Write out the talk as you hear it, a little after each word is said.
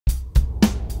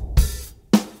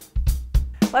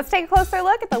Let's take a closer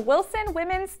look at the Wilson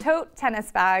Women's Tote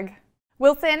tennis bag.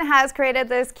 Wilson has created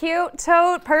this cute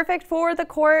tote, perfect for the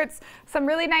courts, some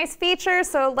really nice features,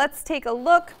 so let's take a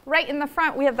look. Right in the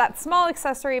front, we have that small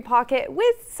accessory pocket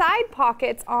with side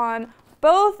pockets on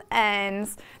both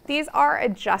ends. These are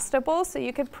adjustable, so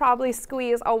you could probably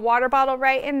squeeze a water bottle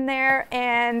right in there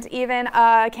and even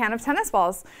a can of tennis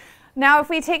balls. Now, if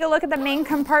we take a look at the main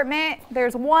compartment,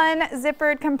 there's one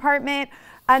zippered compartment,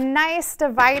 a nice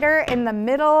divider in the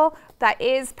middle that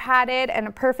is padded and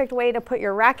a perfect way to put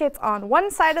your rackets on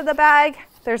one side of the bag.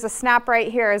 There's a snap right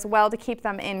here as well to keep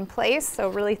them in place, so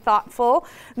really thoughtful.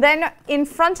 Then in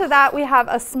front of that, we have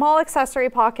a small accessory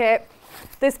pocket.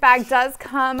 This bag does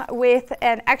come with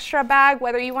an extra bag,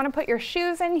 whether you want to put your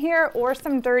shoes in here or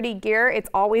some dirty gear, it's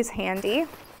always handy.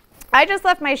 I just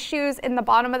left my shoes in the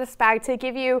bottom of this bag to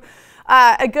give you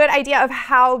a good idea of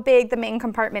how big the main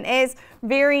compartment is.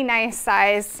 Very nice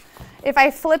size. If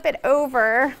I flip it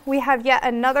over, we have yet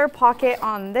another pocket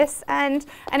on this end,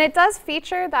 and it does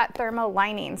feature that thermal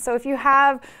lining. So if you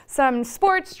have some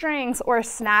sports drinks or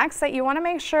snacks that you want to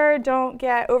make sure don't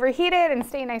get overheated and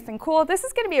stay nice and cool, this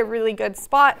is going to be a really good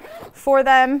spot for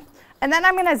them. And then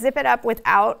I'm going to zip it up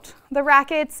without the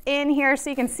rackets in here so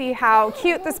you can see how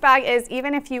cute this bag is,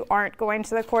 even if you aren't going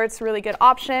to the courts. Really good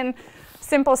option.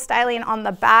 Simple styling on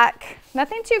the back.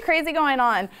 Nothing too crazy going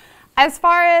on. As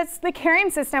far as the carrying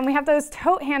system, we have those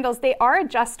tote handles. They are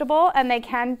adjustable and they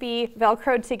can be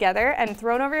Velcroed together and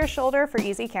thrown over your shoulder for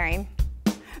easy carrying.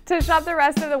 To shop the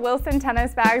rest of the Wilson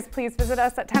tennis bags, please visit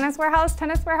us at Tennis Warehouse,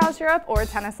 Tennis Warehouse Europe, or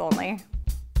Tennis Only.